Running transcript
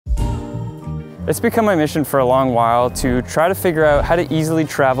It's become my mission for a long while to try to figure out how to easily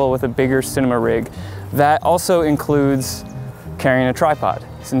travel with a bigger cinema rig that also includes carrying a tripod,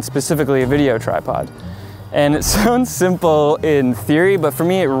 and specifically a video tripod. And it sounds simple in theory, but for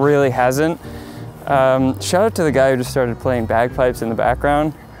me it really hasn't. Shout out to the guy who just started playing bagpipes in the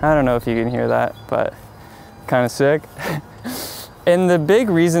background. I don't know if you can hear that, but kind of sick. And the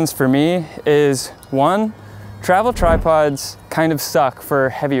big reasons for me is, one, travel tripods kind of suck for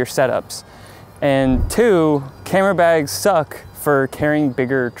heavier setups. And two, camera bags suck for carrying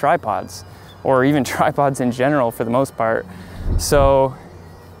bigger tripods, or even tripods in general for the most part. So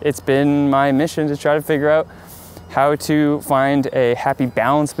it's been my mission to try to figure out how to find a happy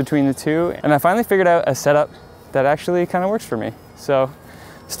balance between the two. And I finally figured out a setup that actually kind of works for me. So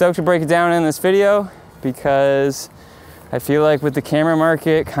stoked to break it down in this video, because I feel like with the camera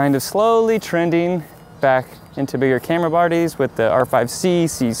market kind of slowly trending back into bigger camera bodies with the R5C,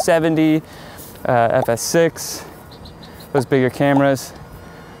 C70, FS6, those bigger cameras,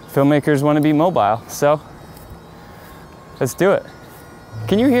 filmmakers want to be mobile. So let's do it.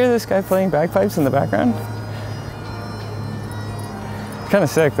 Can you hear this guy playing bagpipes in the background? Kind of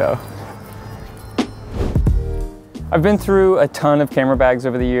sick though. I've been through a ton of camera bags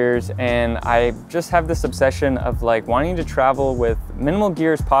over the years, and I just have this obsession of like wanting to travel with minimal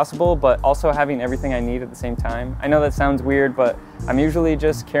gear as possible, but also having everything I need at the same time. I know that sounds weird, but I'm usually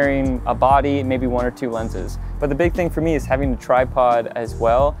just carrying a body, maybe one or two lenses. But the big thing for me is having a tripod as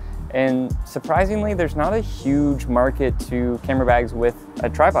well. And surprisingly, there's not a huge market to camera bags with a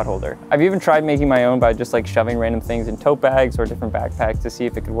tripod holder. I've even tried making my own by just like shoving random things in tote bags or different backpacks to see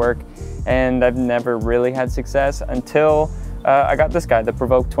if it could work. And I've never really had success until I got this guy, the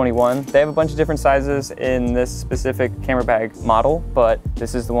PRVKE 21. They have a bunch of different sizes in this specific camera bag model, but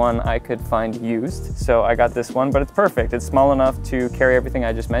this is the one I could find used. So I got this one, but it's perfect. It's small enough to carry everything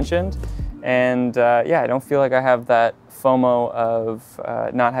I just mentioned. And yeah, I don't feel like I have that FOMO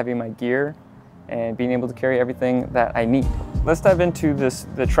of not having my gear and being able to carry everything that I need. Let's dive into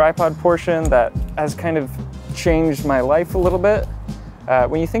the tripod portion that has kind of changed my life a little bit.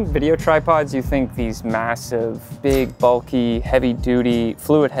 When you think video tripods, you think these massive, big, bulky, heavy-duty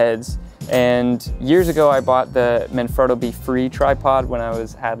fluid heads. And years ago, I bought the Manfrotto Be Free tripod when I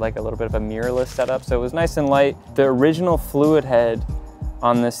had like a little bit of a mirrorless setup, so it was nice and light. The original fluid head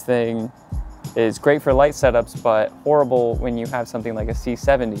on this thing is great for light setups, but horrible when you have something like a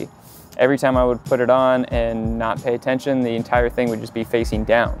C70. Every time I would put it on and not pay attention, the entire thing would just be facing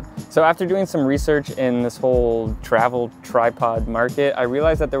down. So after doing some research in this whole travel tripod market, I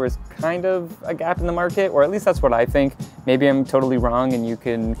realized that there was kind of a gap in the market, or at least that's what I think. Maybe I'm totally wrong and you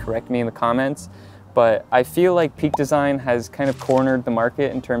can correct me in the comments, but I feel like Peak Design has kind of cornered the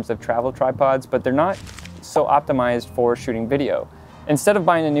market in terms of travel tripods, but they're not so optimized for shooting video. Instead of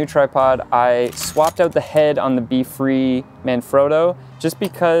buying a new tripod, I swapped out the head on the Be Free Manfrotto just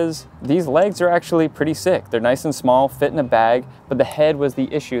because these legs are actually pretty sick. They're nice and small, fit in a bag, but the head was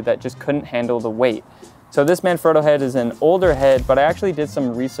the issue that just couldn't handle the weight. So this Manfrotto head is an older head, but I actually did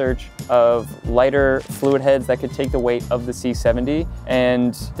some research of lighter fluid heads that could take the weight of the C70,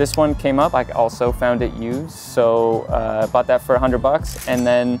 and this one came up. I also found it used, so bought that for $100, and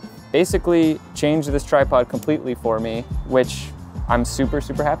then basically changed this tripod completely for me, which I'm super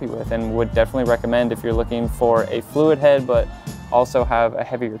happy with and would definitely recommend if you're looking for a fluid head but also have a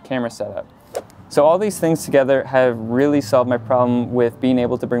heavier camera setup. So all these things together have really solved my problem with being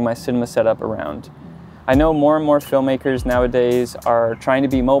able to bring my cinema setup around. I know more and more filmmakers nowadays are trying to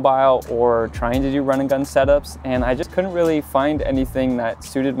be mobile or trying to do run and gun setups, and I just couldn't really find anything that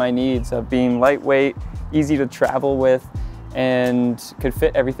suited my needs of being lightweight, easy to travel with, and could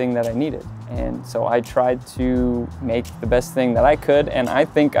fit everything that I needed. And so I tried to make the best thing that I could, and I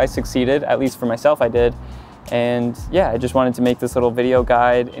think I succeeded, at least for myself I did. And yeah, I just wanted to make this little video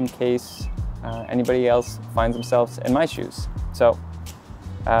guide in case anybody else finds themselves in my shoes. So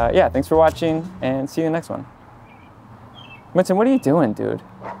yeah, thanks for watching and see you in the next one. Mitson, what are you doing, dude?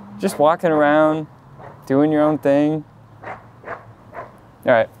 Just walking around, doing your own thing. All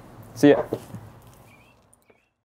right, see ya.